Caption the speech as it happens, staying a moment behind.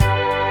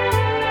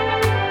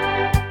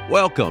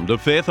Welcome to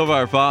Faith of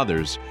Our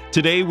Fathers.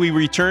 Today we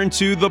return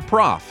to the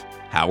Prof,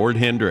 Howard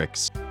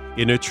Hendricks.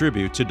 In a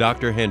tribute to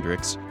Dr.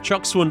 Hendricks,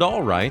 Chuck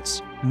Swindoll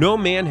writes, "No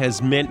man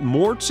has meant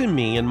more to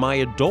me in my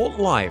adult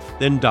life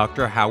than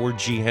Dr. Howard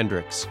G.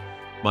 Hendricks.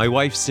 My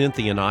wife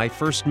Cynthia and I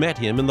first met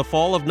him in the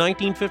fall of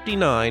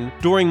 1959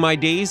 during my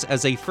days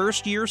as a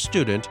first-year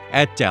student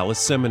at Dallas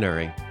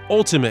Seminary.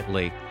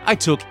 Ultimately, I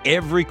took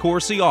every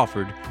course he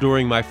offered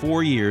during my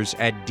 4 years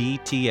at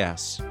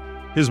DTS.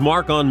 His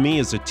mark on me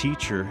as a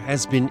teacher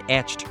has been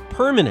etched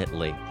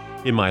permanently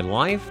in my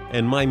life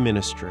and my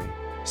ministry.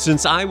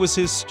 Since I was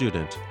his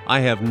student,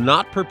 I have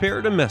not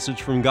prepared a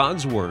message from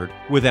God's Word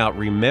without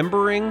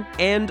remembering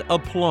and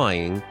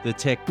applying the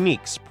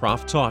techniques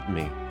Prof taught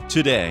me.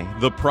 Today,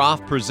 the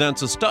Prof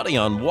presents a study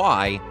on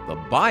why the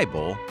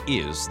Bible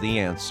is the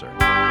answer.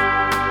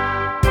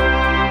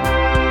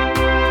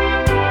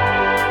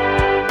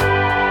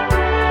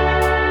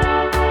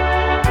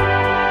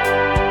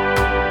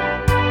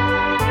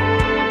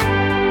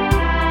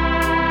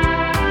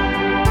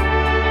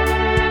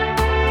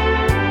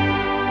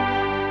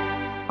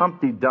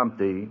 Humpty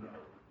Dumpty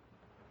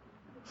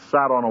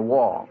sat on a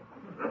wall.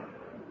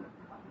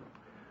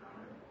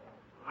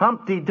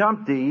 Humpty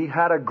Dumpty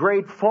had a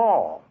great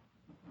fall,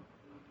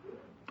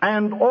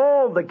 and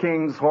all the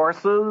king's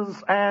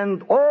horses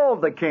and all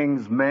the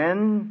king's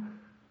men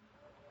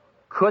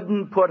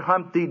couldn't put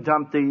Humpty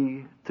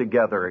Dumpty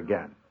together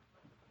again.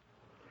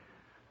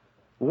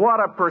 What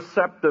a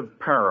perceptive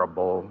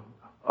parable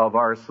of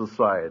our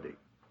society.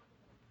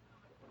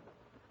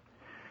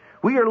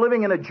 We are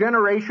living in a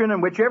generation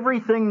in which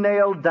everything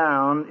nailed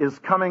down is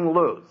coming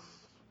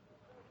loose,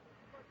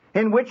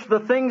 in which the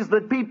things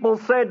that people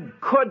said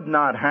could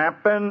not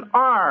happen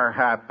are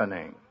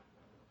happening.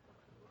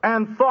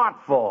 And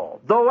thoughtful,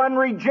 though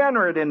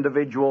unregenerate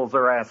individuals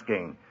are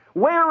asking,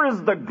 where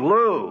is the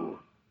glue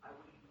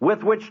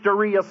with which to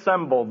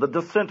reassemble the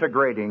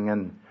disintegrating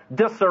and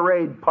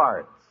disarrayed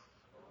parts?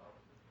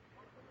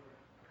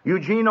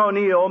 Eugene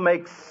O'Neill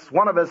makes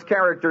one of his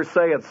characters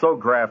say it so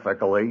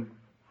graphically: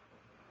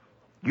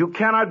 you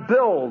cannot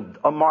build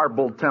a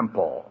marble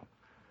temple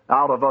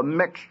out of a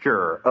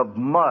mixture of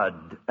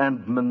mud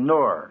and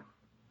manure.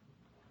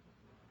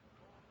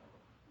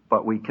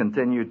 But we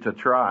continue to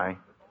try.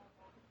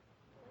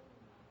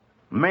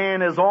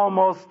 Man is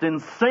almost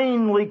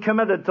insanely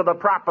committed to the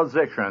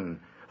proposition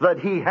that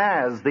he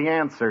has the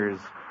answers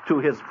to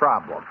his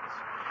problems.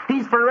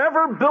 He's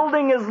forever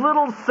building his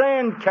little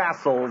sand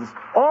castles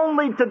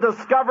only to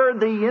discover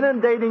the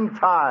inundating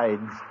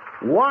tides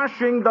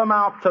washing them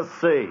out to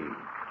sea.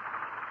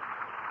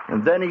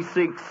 And then he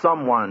seeks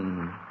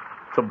someone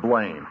to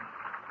blame.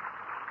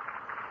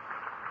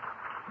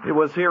 It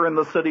was here in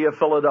the city of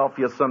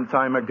Philadelphia some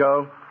time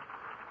ago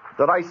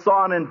that I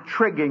saw an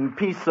intriguing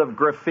piece of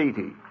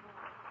graffiti.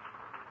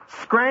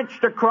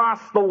 Scratched across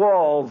the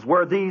walls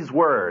were these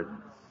words: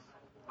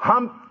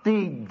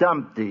 Humpty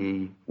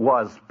Dumpty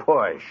was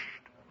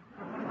pushed.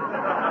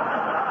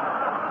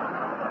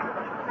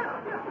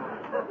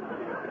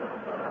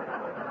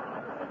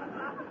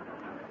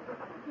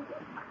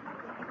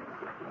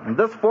 And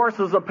this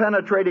forces a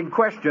penetrating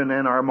question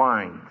in our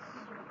minds.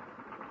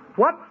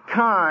 What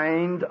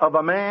kind of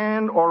a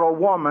man or a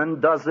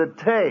woman does it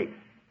take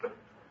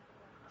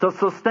to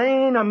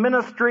sustain a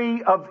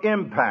ministry of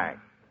impact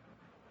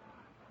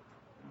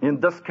in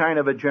this kind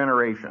of a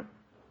generation?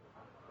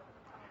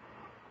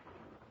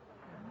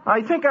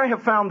 I think I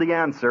have found the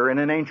answer in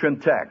an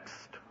ancient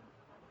text.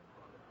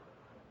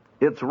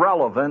 It's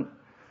relevant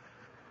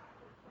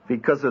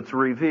because it's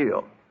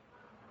revealed.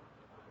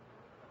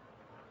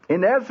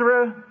 In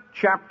Ezra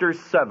chapter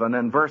 7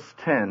 and verse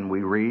 10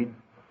 we read,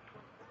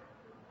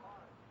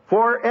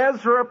 "For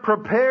Ezra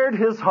prepared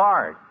his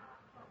heart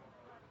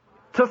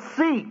to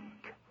seek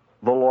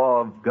the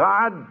law of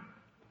God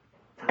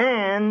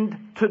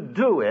and to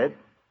do it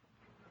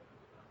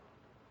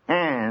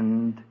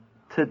and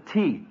to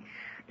teach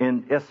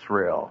in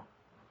Israel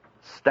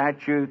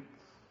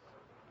statutes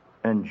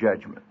and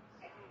judgments."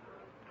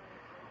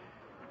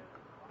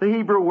 The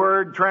Hebrew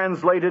word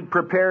translated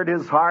 "prepared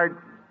his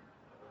heart"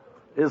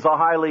 is a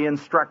highly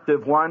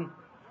instructive one.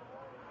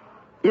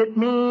 It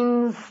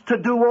means to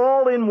do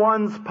all in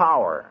one's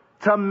power,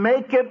 to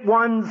make it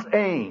one's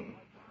aim.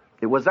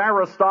 It was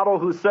Aristotle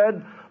who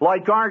said,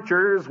 like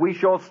archers, we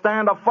shall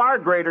stand a far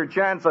greater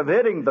chance of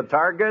hitting the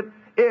target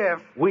if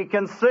we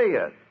can see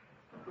it.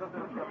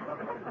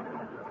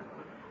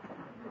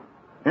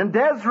 And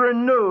Ezra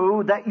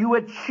knew that you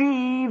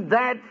achieve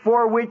that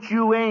for which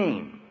you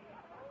aim.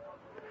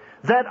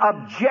 That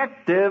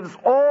objectives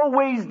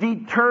always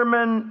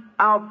determine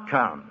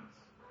outcomes.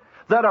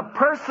 That a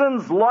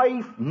person's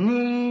life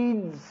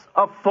needs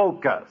a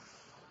focus.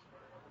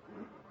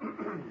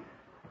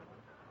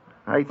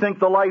 I think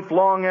the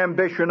lifelong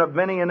ambition of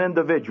many an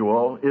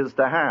individual is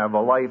to have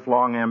a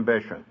lifelong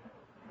ambition.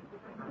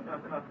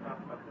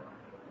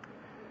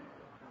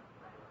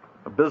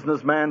 A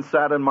businessman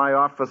sat in my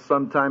office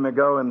some time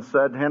ago and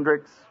said,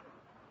 "Hendricks,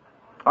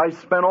 I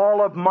spent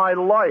all of my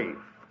life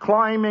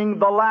climbing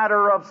the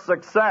ladder of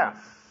success,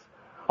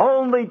 only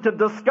only to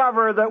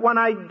discover that when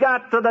I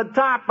got to the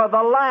top of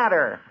the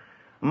ladder,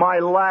 my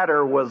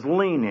ladder was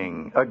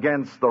leaning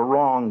against the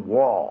wrong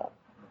wall.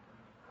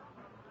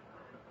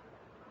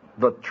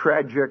 The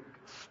tragic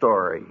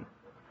story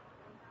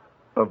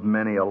of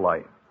many a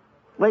life.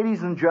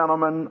 Ladies and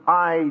gentlemen,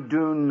 I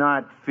do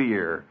not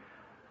fear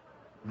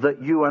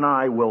that you and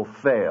I will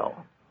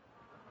fail.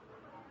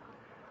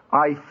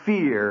 I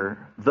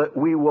fear that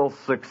we will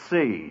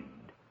succeed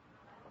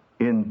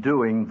in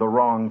doing the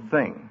wrong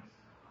things.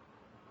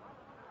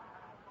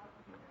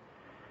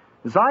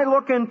 As I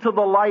look into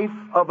the life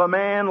of a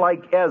man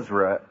like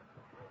Ezra,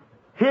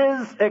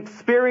 his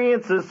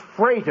experience is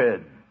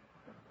freighted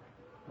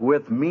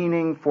with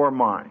meaning for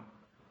mine.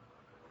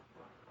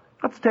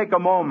 Let's take a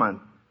moment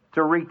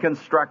to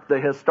reconstruct the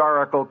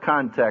historical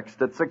context.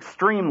 It's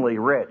extremely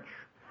rich.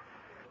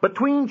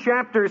 Between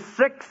chapters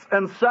 6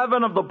 and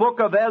 7 of the book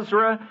of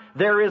Ezra,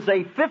 there is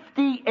a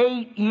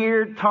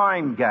 58-year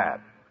time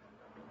gap.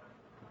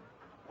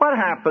 What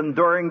happened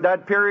during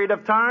that period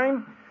of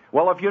time?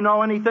 Well, if you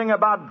know anything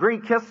about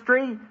Greek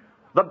history,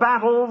 the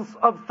battles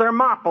of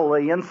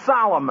Thermopylae and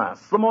Salamis,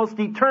 the most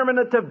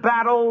determinative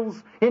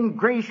battles in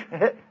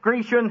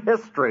Grecian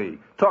history,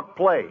 took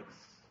place.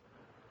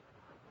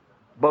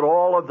 But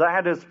all of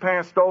that is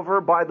passed over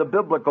by the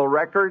biblical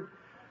record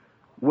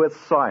with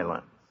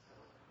silence.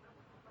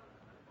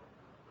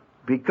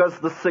 Because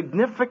the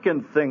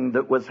significant thing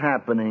that was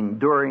happening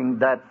during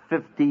that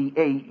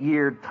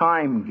 58-year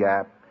time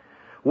gap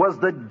was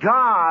that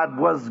God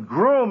was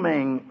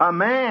grooming a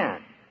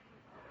man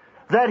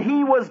that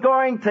he was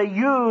going to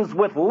use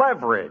with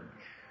leverage,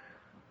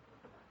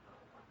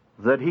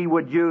 that he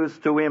would use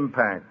to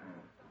impact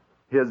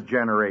his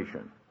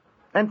generation.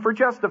 And for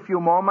just a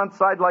few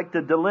moments, I'd like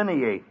to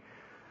delineate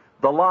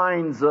the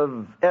lines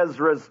of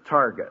Ezra's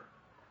target.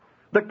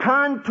 The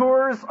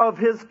contours of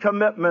his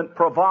commitment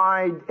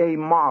provide a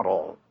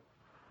model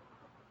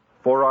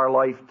for our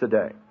life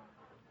today.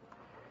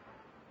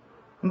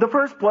 In the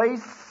first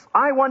place,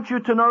 I want you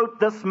to note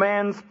this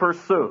man's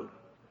pursuit.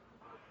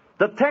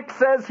 The text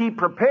says he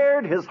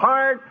prepared his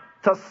heart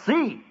to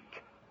seek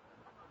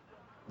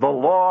the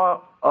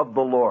law of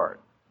the Lord.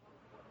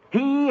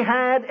 He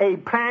had a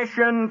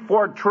passion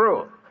for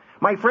truth.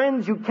 My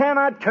friends, you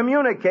cannot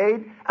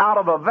communicate out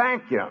of a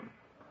vacuum.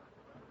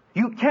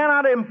 You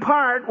cannot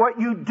impart what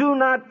you do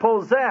not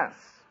possess.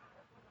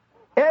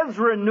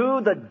 Ezra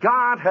knew that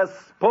God has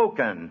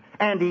spoken,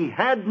 and he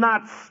had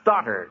not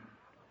stuttered.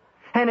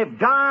 And if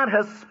God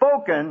has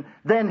spoken,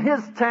 then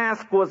his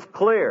task was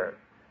clear.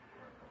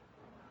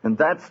 And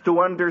that's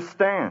to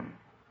understand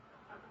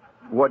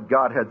what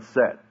God had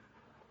said.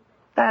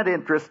 That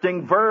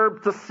interesting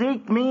verb, to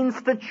seek,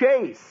 means to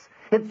chase.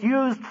 It's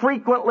used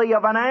frequently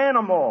of an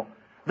animal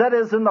that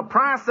is in the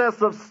process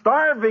of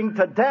starving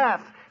to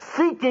death,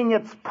 seeking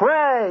its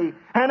prey,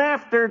 and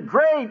after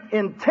great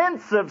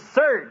intensive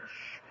search,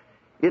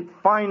 it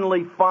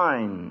finally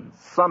finds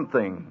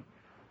something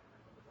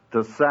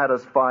to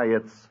satisfy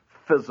its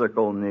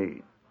physical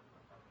need.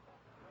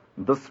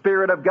 The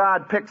Spirit of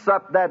God picks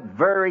up that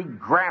very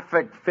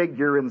graphic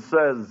figure and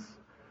says,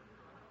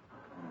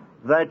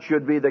 that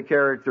should be the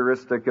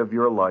characteristic of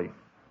your life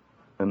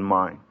and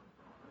mine.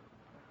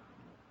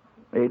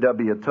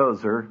 A.W.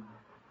 Tozer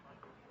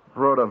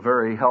wrote a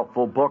very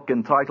helpful book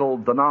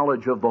entitled The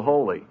Knowledge of the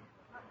Holy.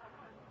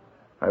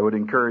 I would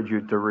encourage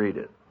you to read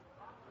it.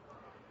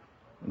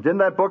 And in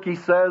that book he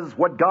says,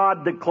 what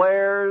God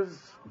declares,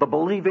 the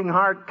believing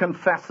heart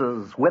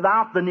confesses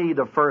without the need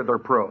of further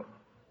proof.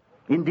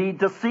 Indeed,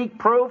 to seek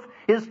proof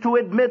is to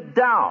admit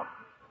doubt.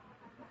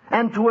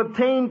 And to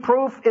obtain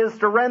proof is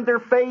to render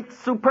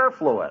faith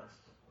superfluous.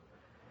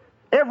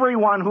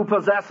 Everyone who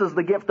possesses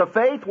the gift of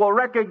faith will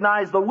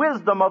recognize the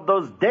wisdom of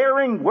those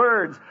daring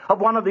words of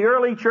one of the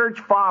early church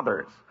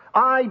fathers.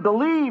 I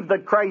believe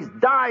that Christ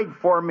died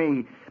for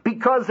me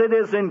because it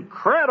is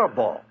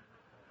incredible.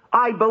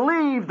 I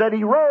believe that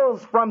he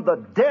rose from the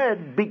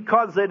dead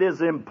because it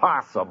is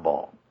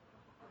impossible.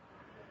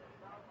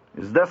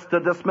 Is this to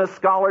dismiss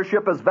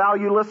scholarship as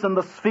valueless in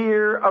the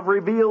sphere of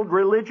revealed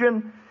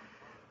religion?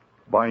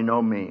 By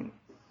no means.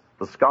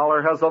 The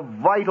scholar has a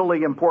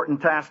vitally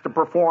important task to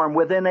perform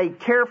within a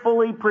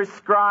carefully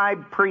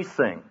prescribed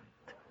precinct.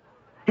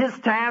 His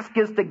task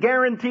is to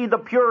guarantee the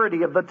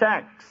purity of the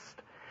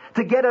text,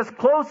 to get as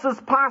close as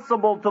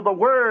possible to the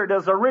word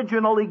as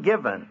originally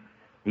given.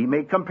 He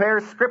may compare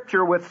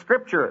Scripture with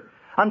Scripture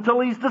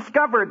until he's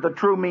discovered the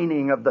true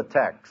meaning of the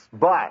text.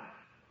 But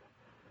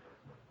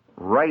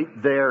right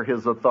there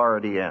his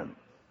authority ends.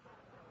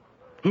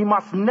 He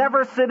must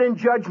never sit in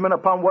judgment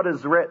upon what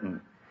is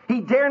written. He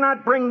dare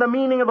not bring the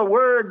meaning of the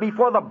word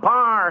before the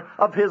bar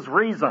of his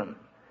reason.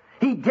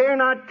 He dare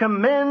not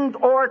commend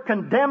or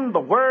condemn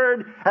the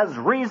word as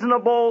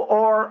reasonable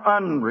or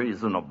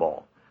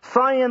unreasonable,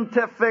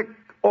 scientific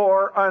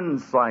or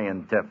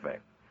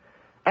unscientific.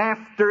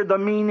 After the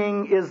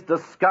meaning is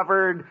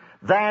discovered,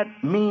 that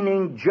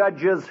meaning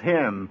judges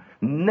him.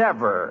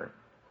 Never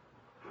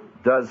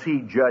does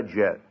he judge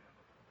it.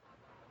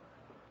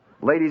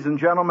 Ladies and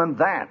gentlemen,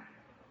 that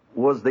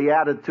was the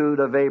attitude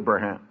of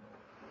Abraham.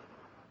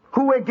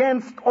 who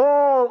against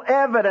all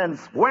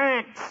evidence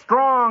waxed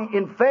strong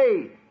in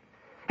faith.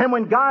 And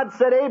when God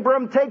said,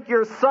 Abram, take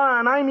your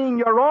son, I mean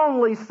your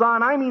only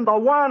son, I mean the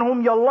one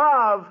whom you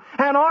love,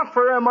 and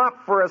offer him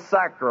up for a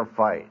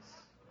sacrifice,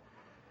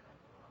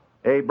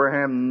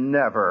 Abraham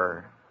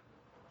never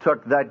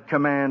took that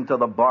command to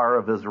the bar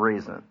of his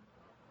reason.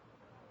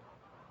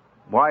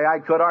 Why, I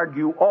could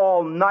argue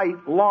all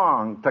night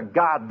long to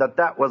God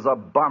that was a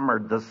bummer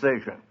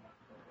decision.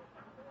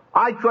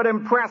 I could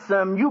impress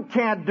him, you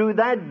can't do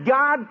that.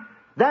 God,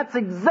 that's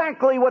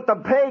exactly what the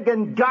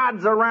pagan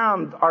gods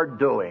around are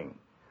doing.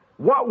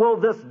 What will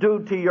this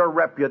do to your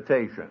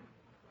reputation?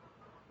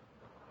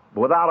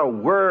 Without a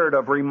word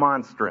of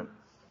remonstrance,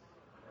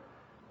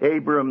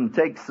 Abram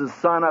takes his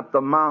son up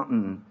the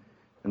mountain,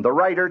 and the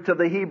writer to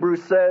the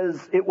Hebrews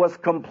says it was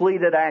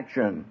completed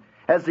action.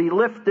 As he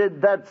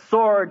lifted that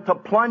sword to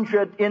plunge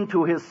it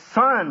into his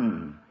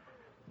son,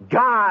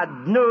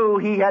 God knew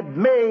he had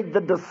made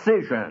the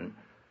decision,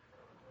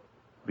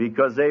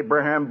 because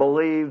Abraham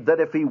believed that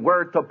if he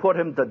were to put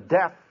him to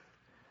death,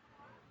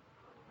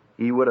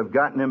 he would have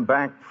gotten him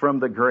back from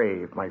the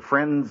grave. My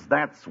friends,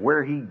 that's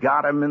where he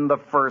got him in the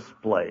first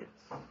place.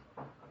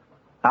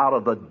 Out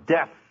of the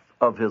death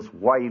of his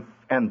wife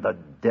and the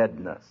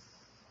deadness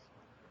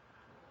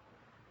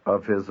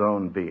of his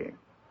own being.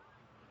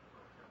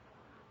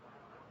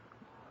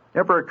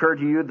 Ever occurred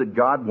to you that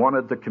God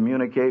wanted to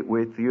communicate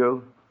with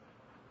you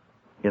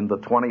in the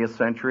 20th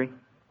century?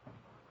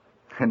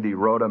 And he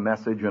wrote a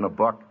message in a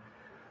book.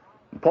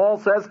 Paul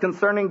says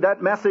concerning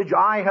that message,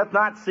 eye hath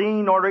not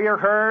seen nor ear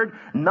heard,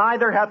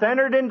 neither hath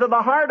entered into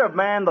the heart of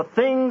man the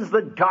things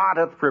that God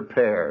hath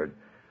prepared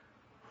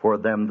for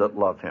them that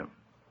love him.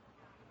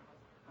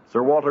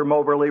 Sir Walter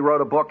Moberly wrote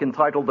a book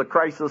entitled The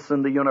Crisis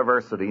in the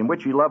University, in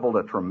which he leveled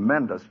a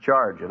tremendous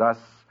charge at us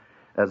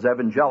as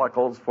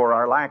evangelicals for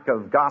our lack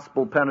of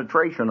gospel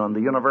penetration on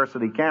the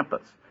university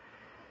campus.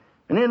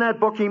 And in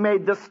that book he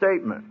made this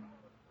statement.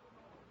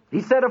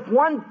 He said, if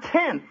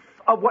 1/10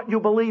 of what you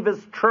believe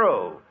is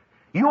true,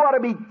 you ought to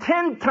be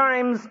 10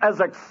 times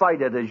as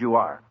excited as you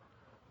are.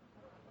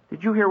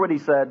 Did you hear what he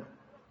said?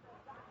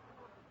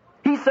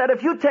 He said,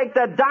 if you take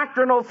that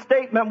doctrinal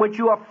statement which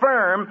you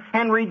affirm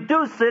and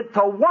reduce it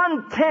to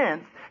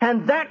 1/10,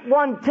 and that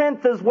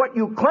 1/10 is what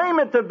you claim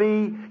it to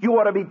be, you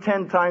ought to be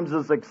 10 times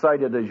as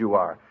excited as you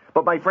are.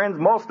 But my friends,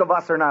 most of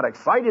us are not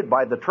excited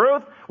by the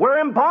truth. We're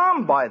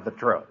embalmed by the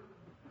truth.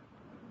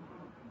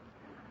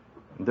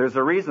 There's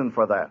a reason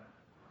for that.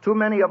 Too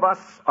many of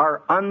us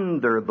are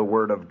under the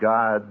Word of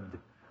God,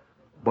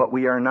 but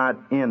we are not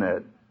in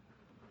it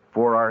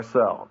for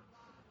ourselves.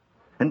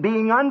 And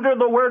being under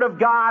the Word of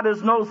God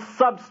is no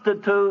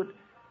substitute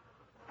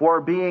for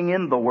being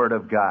in the Word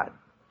of God.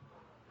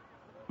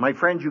 My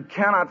friends, you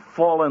cannot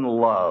fall in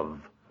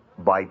love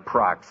by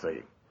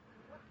proxy.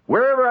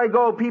 Wherever I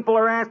go, people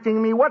are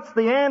asking me, what's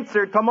the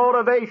answer to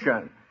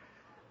motivation?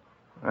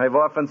 I've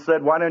often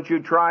said, why don't you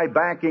try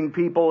backing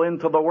people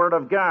into the Word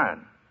of God?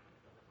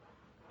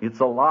 It's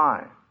a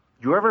lie.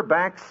 Did you ever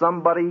back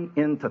somebody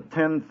into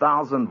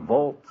 10,000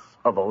 volts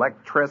of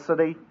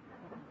electricity?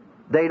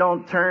 They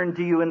don't turn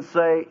to you and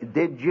say,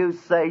 did you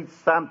say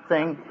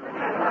something?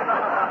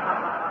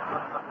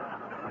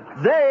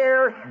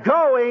 They're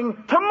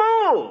going to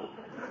move.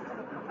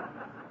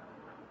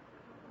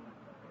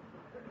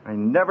 I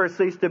never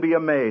cease to be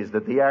amazed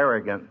at the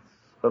arrogance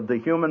of the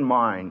human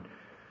mind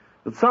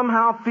that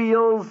somehow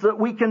feels that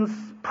we can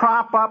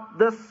prop up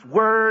this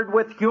word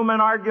with human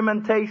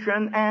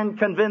argumentation and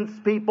convince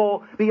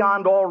people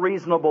beyond all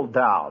reasonable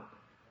doubt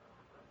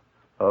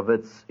of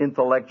its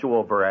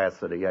intellectual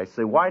veracity. I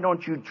say, why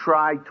don't you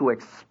try to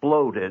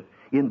explode it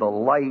in the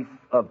life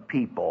of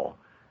people,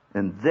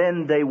 and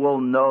then they will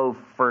know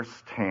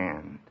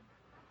firsthand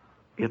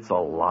it's a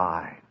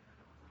lie.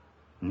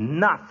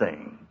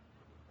 Nothing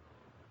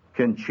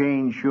can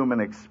change human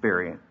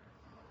experience.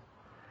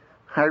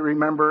 I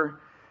remember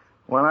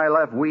when I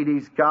left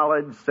Wheaties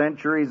College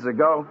centuries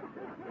ago,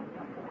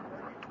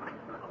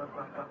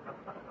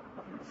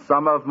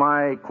 some of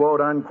my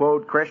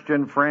quote-unquote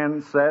Christian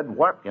friends said,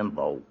 what in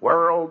the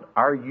world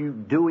are you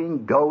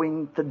doing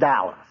going to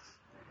Dallas?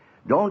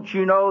 Don't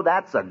you know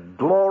that's a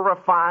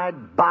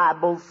glorified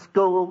Bible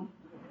school?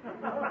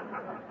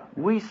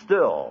 We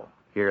still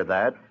hear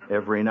that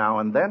every now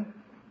and then.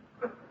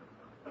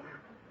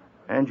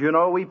 And you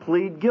know, we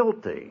plead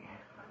guilty.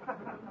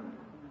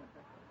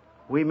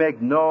 We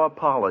make no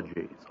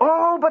apologies.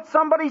 Oh, but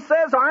somebody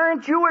says,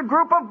 aren't you a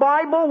group of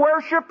Bible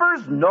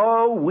worshipers?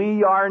 No,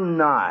 we are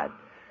not.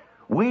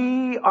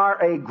 We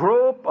are a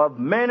group of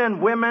men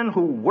and women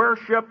who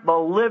worship the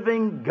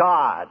living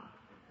God.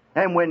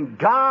 And when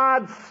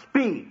God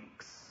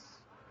speaks,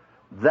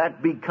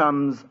 that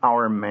becomes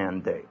our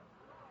mandate.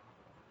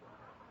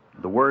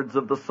 The words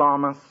of the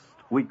psalmist,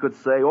 we could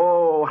say,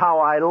 oh, how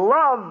I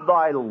love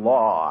thy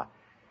law.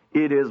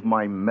 It is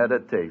my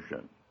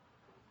meditation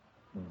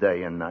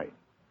day and night.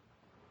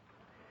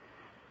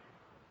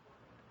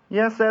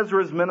 Yes,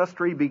 Ezra's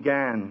ministry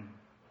began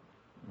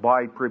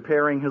by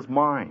preparing his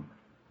mind.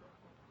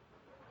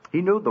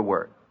 He knew the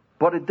Word.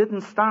 But it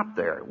didn't stop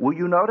there. Will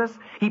you notice?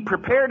 He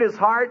prepared his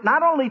heart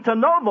not only to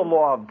know the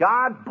law of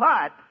God,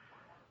 but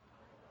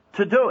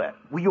to do it.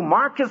 Will you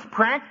mark his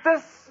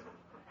practice?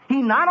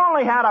 He not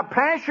only had a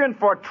passion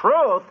for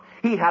truth,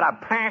 he had a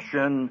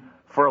passion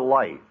for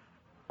life.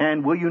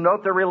 And will you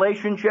note the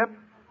relationship?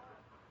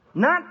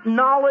 Not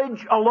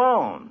knowledge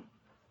alone.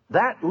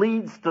 That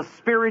leads to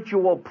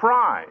spiritual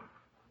pride.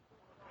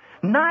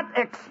 Not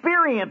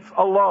experience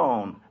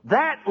alone.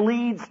 That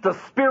leads to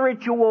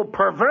spiritual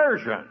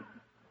perversion.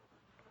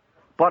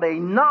 But a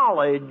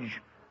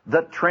knowledge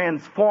that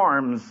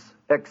transforms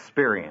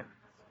experience.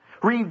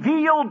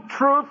 Revealed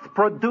truth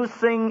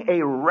producing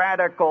a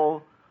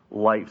radical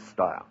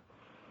lifestyle.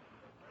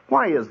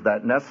 Why is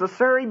that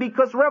necessary?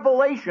 Because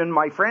revelation,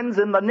 my friends,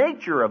 in the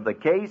nature of the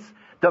case,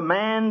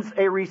 demands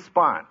a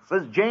response.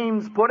 As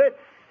James put it,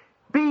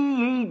 be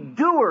ye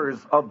doers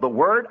of the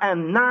word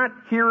and not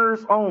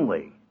hearers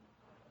only.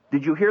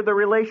 Did you hear the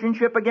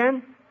relationship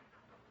again?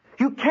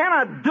 You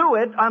cannot do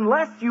it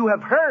unless you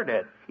have heard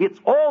it. It's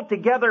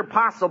altogether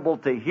possible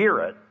to hear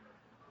it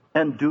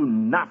and do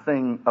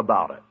nothing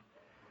about it.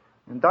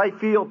 And I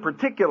feel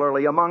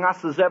particularly among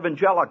us as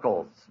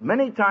evangelicals,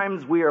 many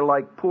times we are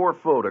like poor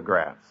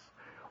photographs,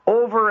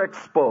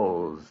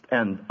 overexposed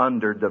and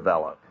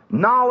underdeveloped.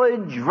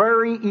 Knowledge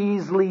very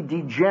easily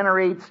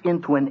degenerates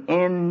into an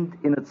end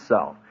in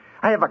itself.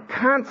 I have a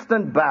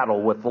constant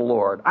battle with the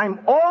Lord. I'm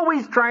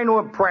always trying to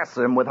impress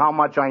him with how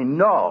much I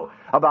know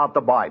about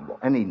the Bible,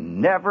 and he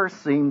never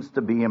seems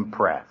to be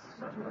impressed.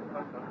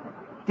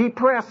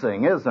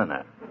 Depressing, isn't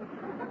it?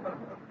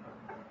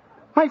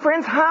 My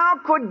friends, how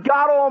could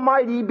God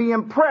Almighty be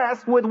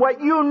impressed with what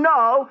you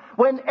know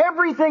when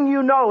everything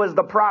you know is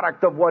the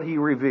product of what he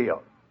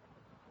revealed?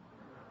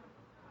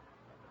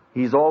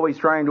 He's always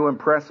trying to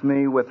impress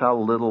me with how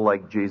little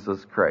like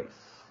Jesus Christ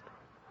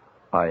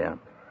I am.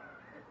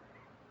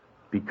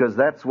 Because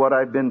that's what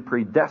I've been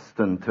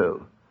predestined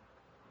to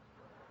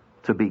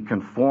be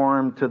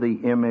conformed to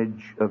the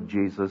image of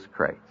Jesus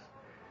Christ.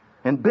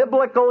 And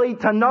biblically,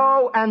 to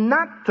know and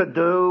not to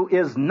do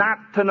is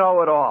not to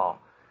know at all.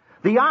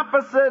 The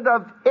opposite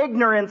of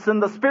ignorance in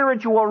the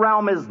spiritual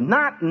realm is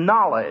not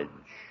knowledge,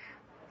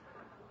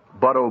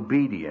 but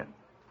obedience.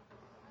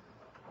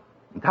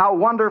 And how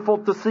wonderful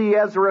to see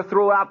Ezra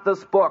throughout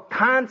this book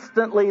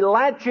constantly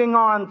latching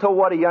on to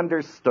what he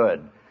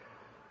understood,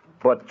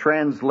 but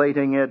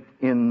translating it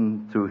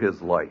into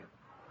his life.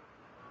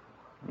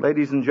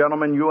 Ladies and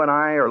gentlemen, you and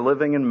I are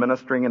living and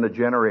ministering in a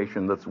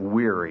generation that's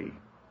weary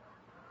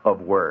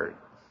of words,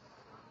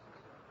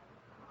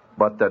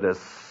 but that is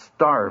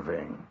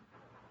starving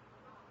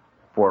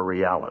for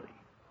reality.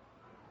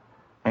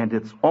 And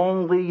it's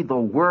only the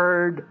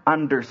word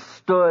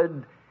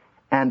understood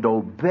and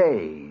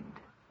obeyed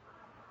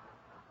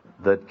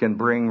that can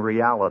bring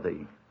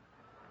reality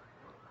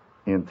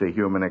into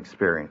human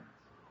experience.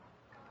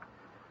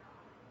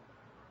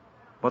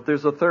 But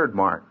there's a third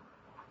mark.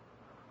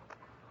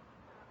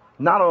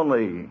 Not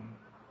only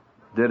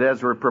did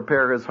Ezra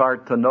prepare his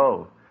heart to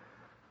know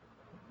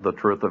the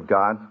truth of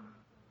God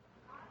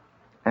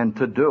and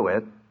to do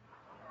it,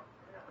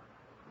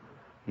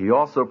 he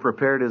also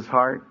prepared his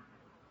heart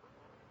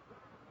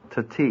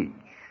to teach,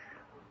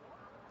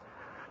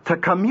 to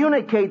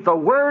communicate the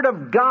Word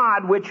of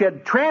God which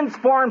had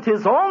transformed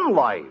his own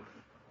life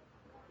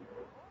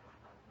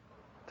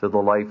to the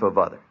life of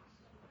others.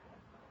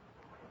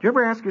 Do you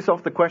ever ask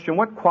yourself the question,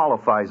 what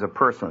qualifies a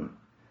person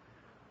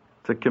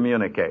to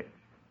communicate?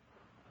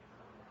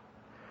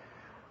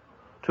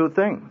 Two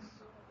things.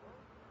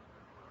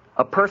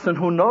 A person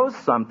who knows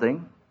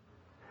something,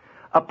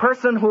 a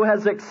person who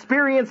has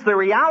experienced the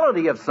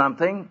reality of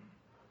something,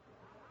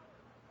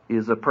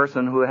 is a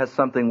person who has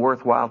something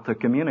worthwhile to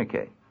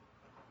communicate.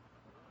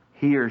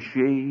 He or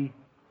she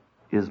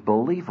is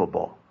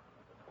believable.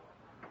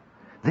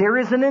 There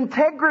is an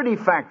integrity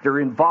factor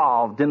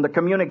involved in the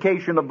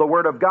communication of the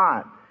Word of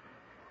God.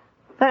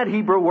 That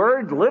Hebrew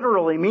word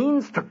literally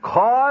means to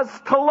cause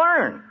to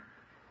learn.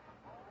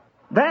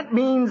 That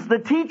means the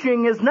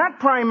teaching is not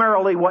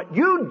primarily what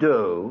you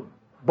do,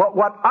 but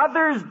what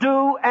others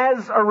do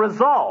as a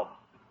result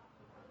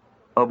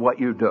of what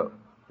you do.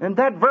 And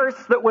that verse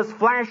that was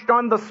flashed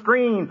on the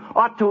screen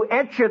ought to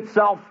etch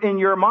itself in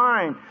your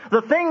mind.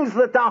 The things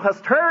that thou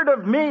hast heard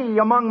of me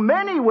among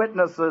many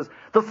witnesses,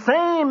 the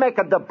same make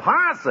a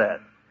deposit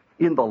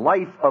in the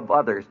life of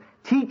others,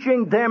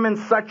 teaching them in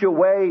such a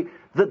way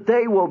that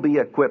they will be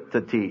equipped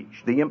to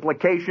teach. The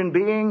implication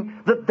being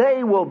that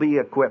they will be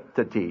equipped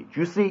to teach.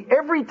 You see,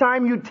 every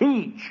time you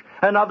teach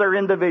another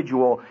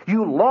individual,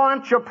 you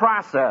launch a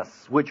process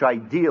which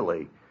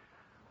ideally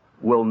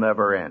will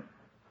never end.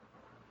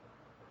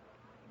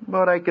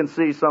 But I can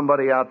see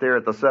somebody out there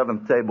at the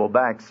seventh table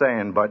back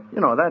saying, but,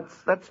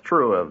 that's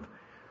true of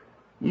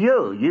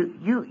you.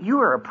 You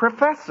are a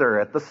professor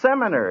at the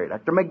seminary,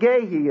 Dr.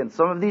 McGahee and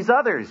some of these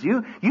others.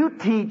 You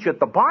teach at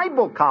the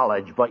Bible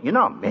college, but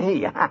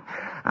me,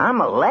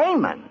 I'm a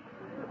layman.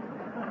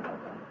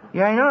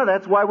 Yeah, I know,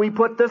 that's why we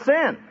put this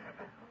in.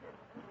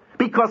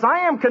 Because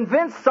I am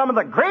convinced some of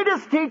the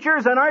greatest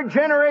teachers in our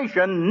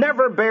generation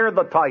never bear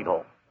the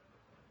title.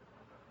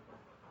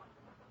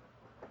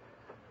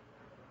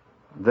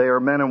 They are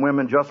men and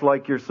women just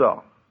like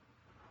yourself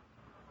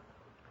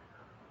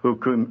who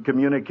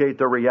communicate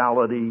the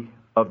reality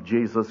of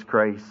Jesus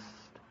Christ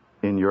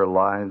in your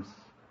lives,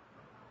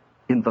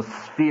 in the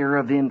sphere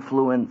of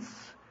influence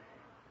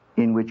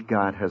in which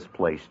God has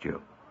placed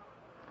you.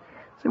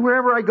 See,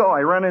 wherever I go,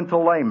 I run into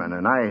laymen,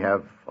 and I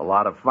have a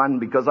lot of fun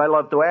because I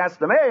love to ask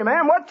them, hey,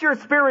 man, what's your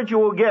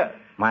spiritual gift?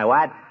 My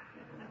what?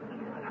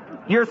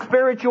 Your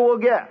spiritual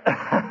gift.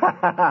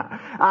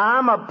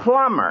 I'm a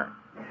plumber.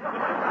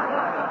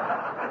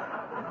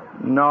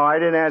 No, I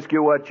didn't ask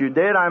you what you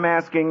did. I'm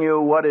asking you,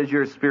 what is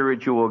your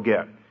spiritual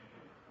gift?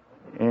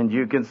 And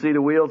you can see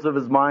the wheels of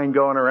his mind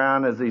going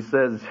around as he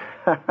says,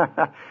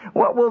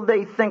 what will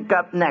they think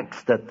up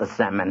next at the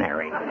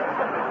seminary?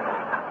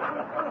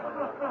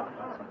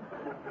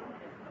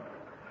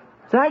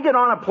 So I get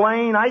on a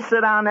plane, I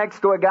sit down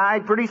next to a guy,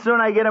 pretty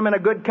soon I get him in a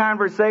good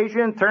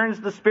conversation, turns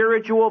to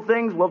spiritual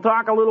things, we'll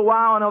talk a little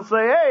while, and he'll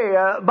say, hey,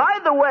 by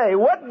the way,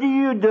 what do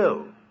you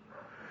do?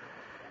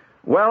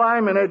 Well,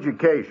 I'm in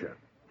education.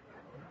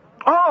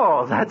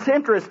 Oh, that's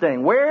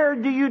interesting. Where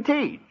do you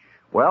teach?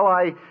 Well,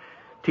 I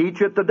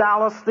teach at the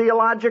Dallas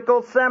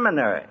Theological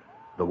Seminary.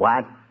 The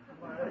what?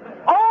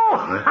 Oh,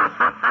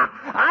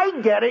 I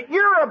get it.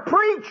 You're a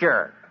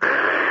preacher.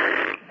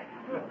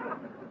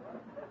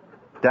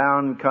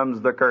 Down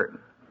comes the curtain.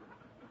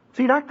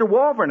 See, Dr.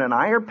 Wolvern and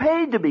I are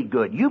paid to be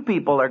good. You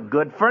people are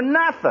good for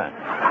nothing.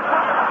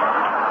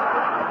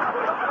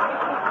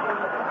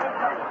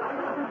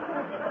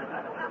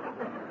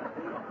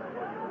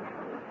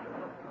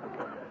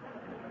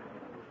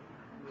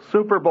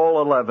 Super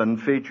Bowl 11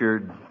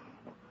 featured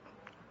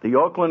the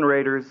Oakland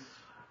Raiders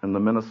and the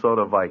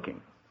Minnesota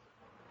Vikings.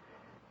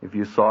 If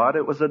you saw it,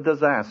 it was a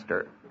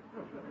disaster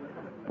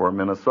for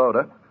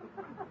Minnesota.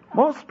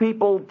 Most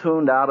people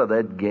tuned out of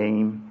that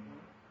game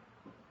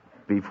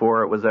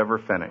before it was ever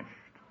finished.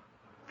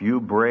 Few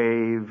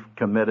brave,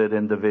 committed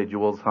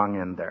individuals hung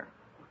in there.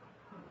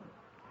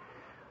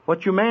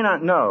 What you may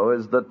not know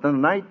is that the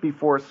night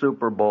before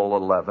Super Bowl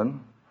 11,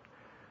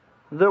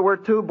 there were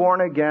two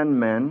born-again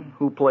men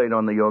who played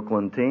on the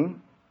Oakland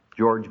team,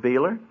 George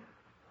Beeler,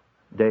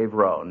 Dave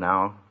Rowe,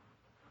 now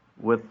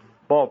with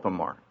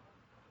Baltimore.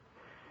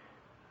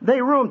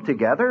 They roomed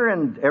together,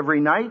 and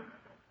every night,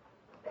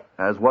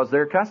 as was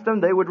their custom,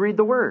 they would read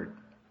the Word.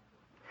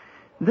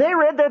 They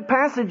read that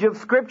passage of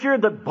Scripture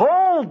that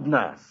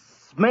boldness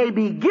may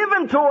be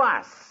given to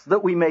us,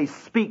 that we may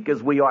speak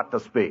as we ought to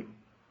speak.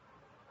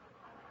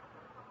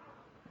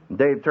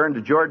 Dave turned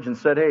to George and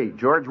said, hey,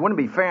 George, wouldn't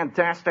it be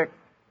fantastic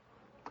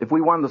if we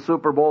won the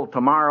Super Bowl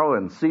tomorrow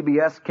and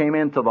CBS came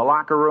into the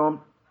locker room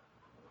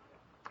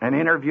and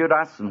interviewed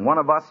us, and one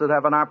of us would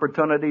have an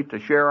opportunity to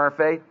share our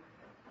faith?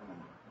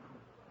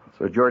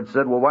 So George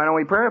said, well, why don't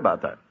we pray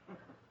about that?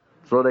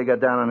 So they got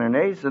down on their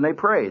knees and they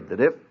prayed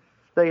that if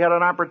they had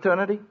an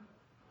opportunity,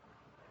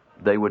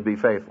 they would be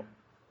faithful.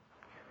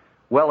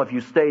 Well, if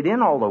you stayed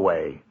in all the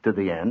way to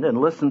the end and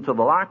listened to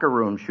the locker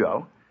room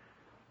show,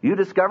 you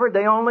discovered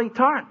they only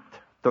talked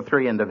to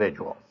three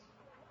individuals,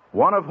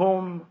 one of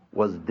whom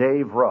was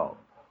Dave Rowe.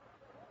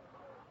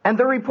 And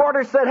the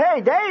reporter said,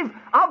 hey, Dave,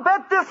 I'll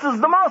bet this is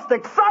the most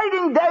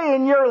exciting day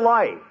in your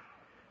life.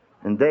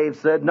 And Dave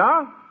said,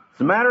 no,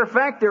 as a matter of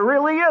fact, there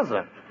really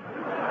isn't.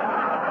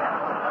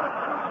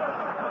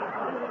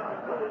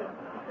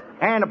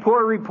 And the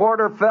poor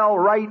reporter fell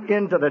right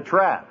into the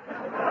trap.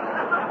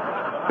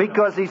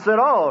 Because he said,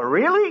 oh,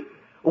 really?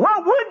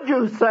 What would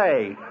you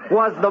say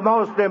was the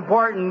most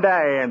important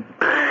day? And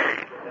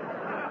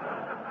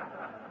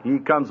he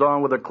comes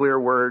on with a clear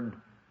word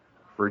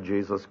for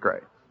Jesus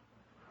Christ.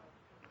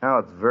 Now,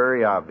 it's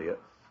very obvious,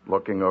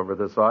 looking over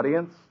this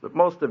audience, that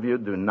most of you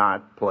do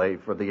not play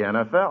for the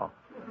NFL.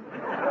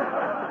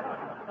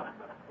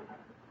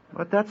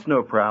 But that's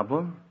no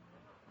problem,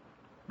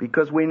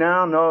 because we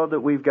now know that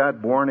we've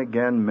got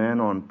born-again men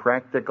on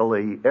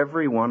practically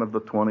every one of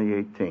the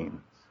 28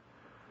 teams.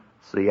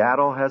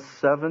 Seattle has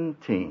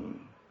 17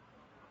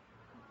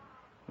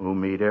 who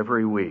meet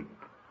every week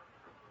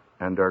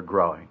and are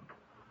growing.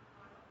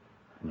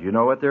 And you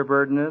know what their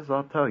burden is?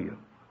 I'll tell you.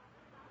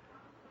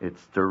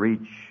 It's to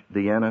reach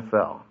the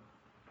NFL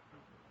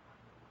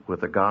with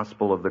the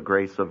gospel of the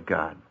grace of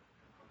God.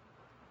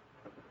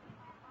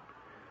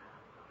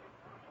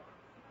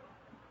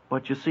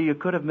 But you see, you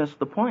could have missed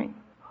the point.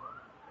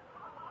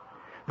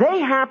 They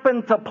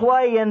happen to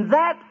play in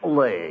that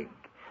league.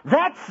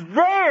 That's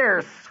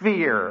their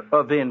sphere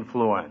of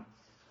influence.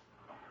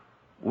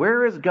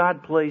 Where has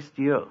God placed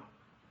you?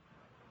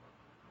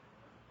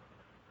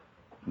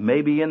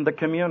 Maybe in the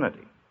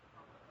community.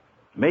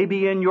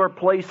 Maybe in your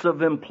place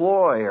of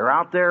employ, or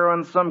out there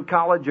on some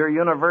college or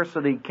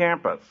university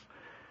campus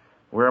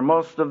where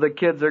most of the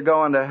kids are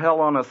going to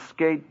hell on a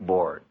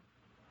skateboard.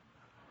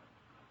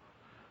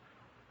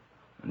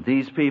 And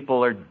these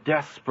people are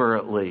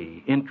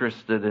desperately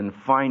interested in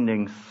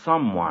finding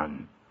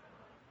someone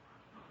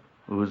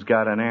who's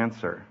got an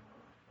answer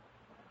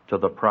to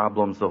the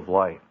problems of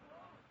life,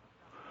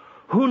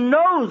 who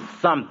knows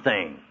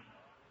something,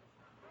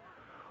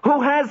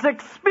 who has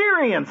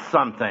experienced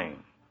something.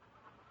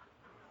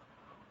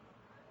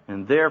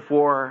 and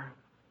therefore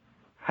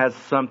has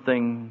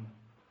something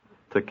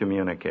to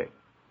communicate.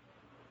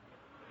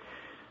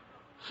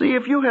 See,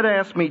 if you had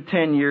asked me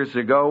 10 years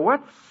ago,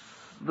 what's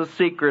the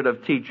secret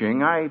of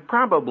teaching, I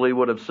probably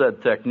would have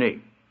said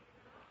technique.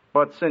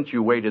 But since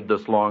you waited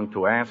this long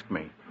to ask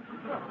me,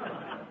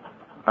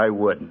 I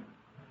wouldn't.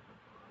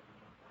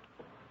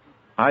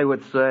 I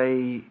would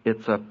say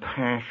it's a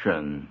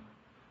passion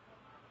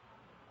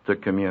to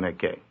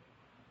communicate.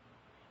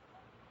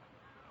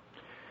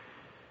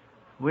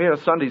 We had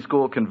a Sunday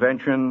school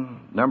convention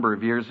a number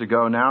of years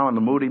ago now in the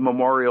Moody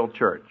Memorial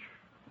Church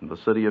in the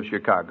city of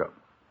Chicago.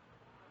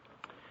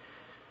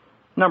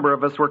 A number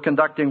of us were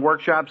conducting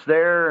workshops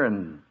there,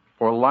 and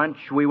for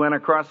lunch we went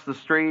across the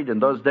street. In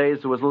those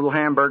days there was a little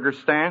hamburger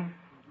stand,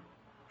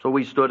 so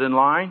we stood in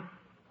line.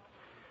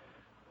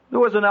 There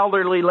was an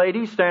elderly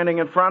lady standing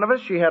in front of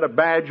us. She had a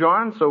badge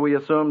on, so we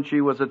assumed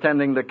she was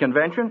attending the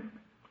convention.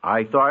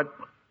 I thought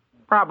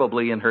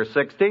probably in her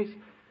 60s.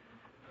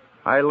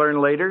 I learned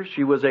later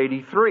she was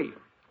 83.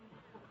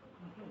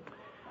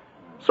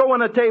 So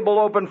when a table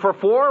opened for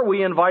 4,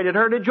 we invited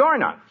her to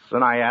join us.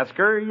 And I asked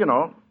her,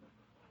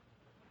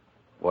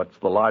 what's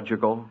the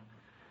logical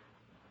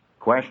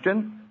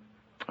question?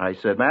 I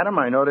said, "Madam,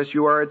 I notice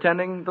you are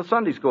attending the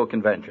Sunday school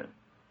convention."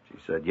 She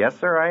said, "Yes,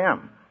 sir, I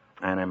am.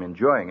 And I'm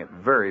enjoying it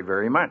very,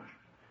 very much."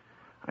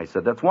 I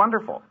said, "That's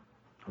wonderful.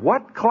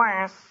 What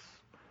class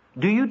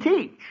do you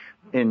teach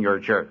in your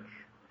church?"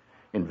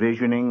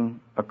 Envisioning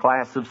a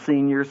class of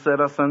senior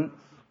citizens,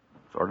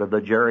 sort of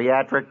the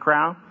geriatric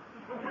crowd.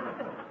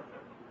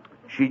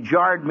 She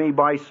jarred me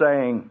by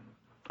saying,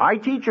 "I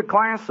teach a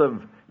class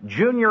of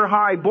junior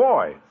high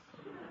boys."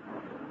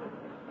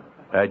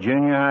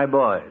 Junior high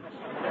boys.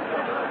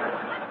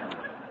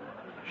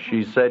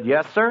 She said,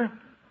 "Yes, sir."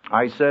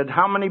 I said,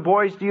 "How many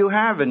boys do you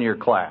have in your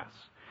class?"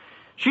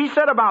 She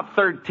said, "About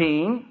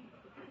 13.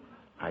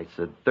 I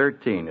said,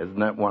 13, isn't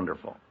that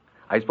wonderful?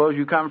 I suppose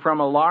you come from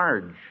a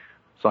large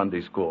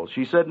Sunday school."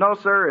 She said, "No,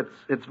 sir,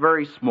 it's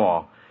very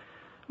small.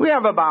 We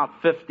have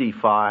about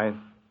 55.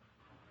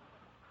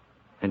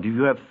 "And do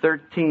you have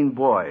 13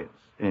 boys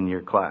in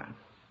your class?"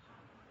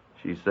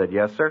 She said,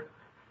 "Yes, sir."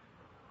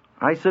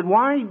 I said,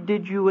 "Why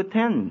did you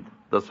attend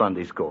the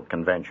Sunday school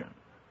convention?"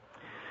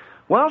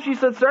 "Well," she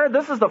said, "sir,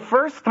 this is the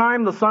first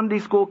time the Sunday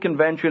school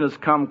convention has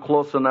come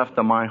close enough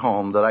to my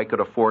home that I could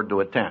afford to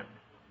attend."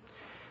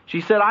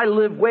 She said, "I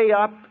live way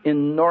up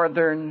in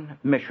northern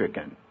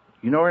Michigan."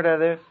 You know where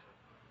that is?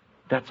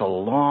 That's a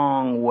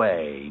long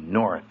way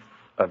north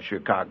of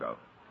Chicago.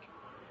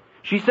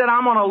 She said,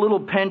 "I'm on a little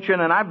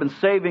pension and I've been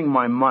saving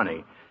my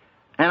money.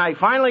 And I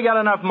finally got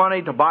enough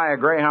money to buy a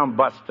Greyhound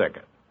bus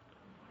ticket.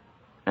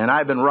 And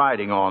I've been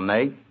riding all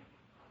night.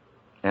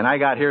 And I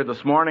got here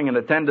this morning and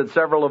attended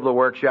several of the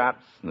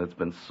workshops, and it's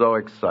been so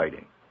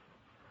exciting."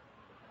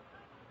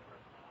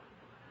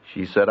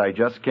 She said, "I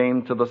just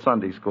came to the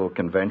Sunday school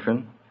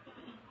convention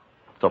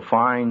to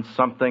find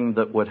something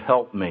that would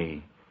help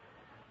me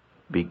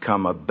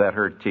become a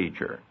better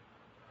teacher."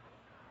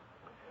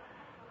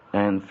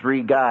 And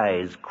 3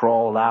 guys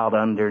crawled out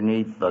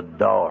underneath the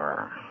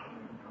door.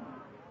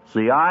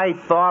 See, I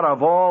thought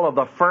of all of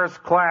the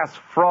first-class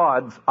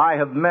frauds I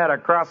have met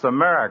across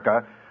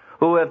America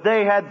who, if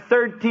they had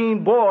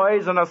 13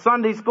 boys in a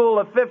Sunday school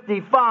of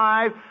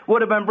 55,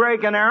 would have been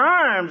breaking their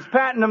arms,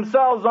 patting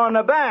themselves on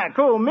the back.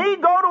 Who, me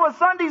go to a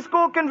Sunday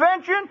school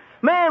convention?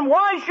 Man,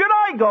 why should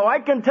I go? I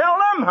can tell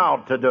them how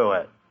to do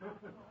it.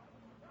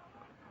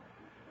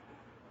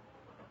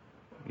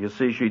 You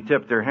see, she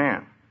tipped her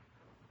hand.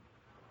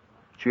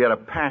 She had a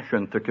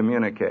passion to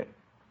communicate.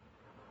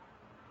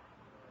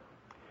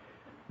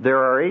 There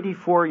are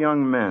 84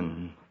 young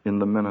men in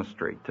the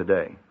ministry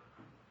today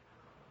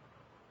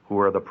who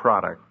are the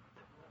product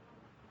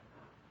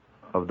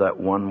of that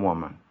one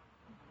woman.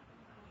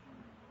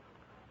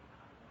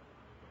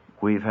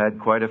 We've had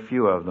quite a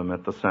few of them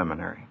at the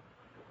seminary.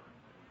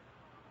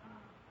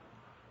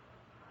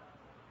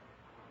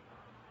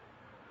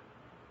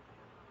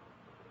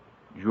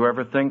 Did you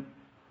ever think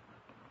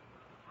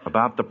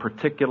about the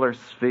particular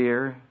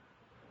sphere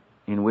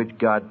in which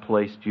God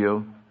placed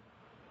you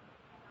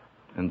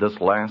in this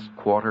last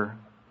quarter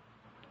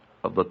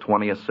of the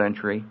 20th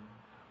century,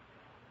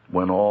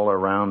 when all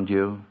around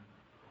you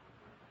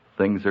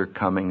things are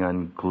coming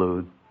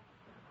unglued?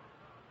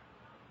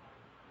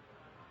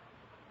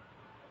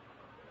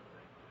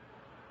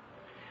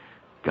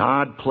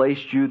 God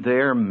placed you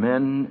there,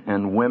 men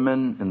and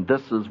women, and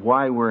this is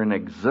why we're in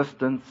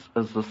existence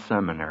as a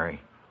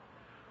seminary.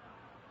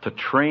 To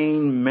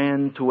train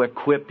men to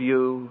equip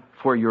you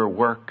for your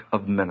work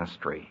of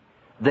ministry.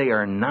 They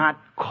are not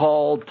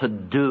called to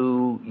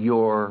do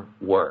your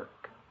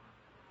work.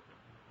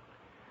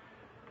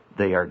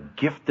 They are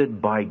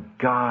gifted by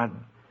God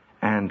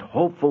and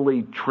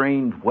hopefully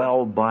trained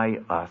well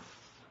by us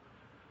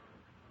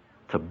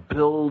to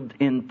build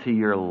into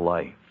your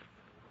life,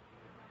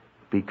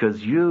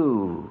 because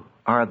you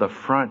are the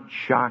front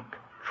shock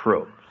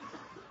troops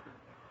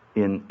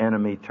in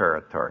enemy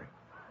territory.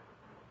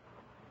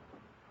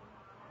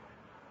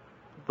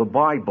 The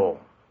Bible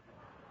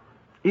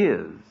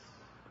is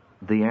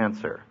the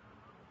answer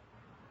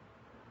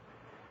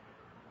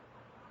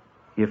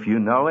if you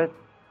know it,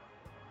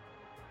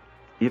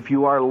 if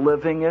you are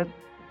living it,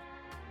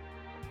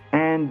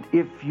 and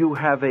if you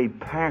have a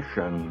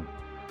passion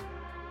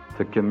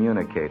to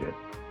communicate it,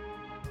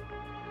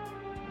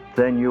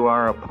 then you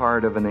are a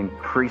part of an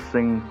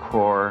increasing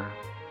core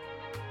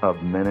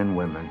of men and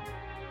women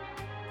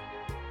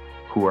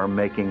who are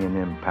making an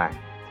impact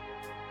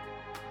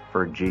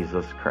for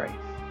Jesus Christ.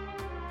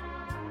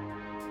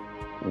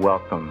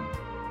 Welcome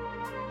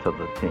to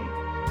the team.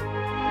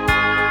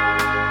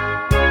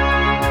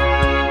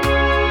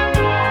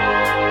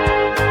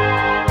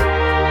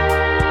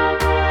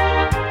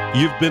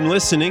 You've been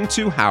listening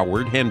to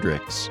Howard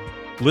Hendricks.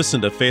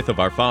 Listen to Faith of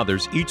Our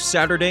Fathers each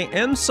Saturday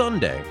and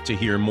Sunday to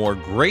hear more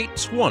great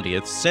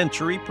 20th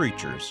century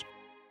preachers.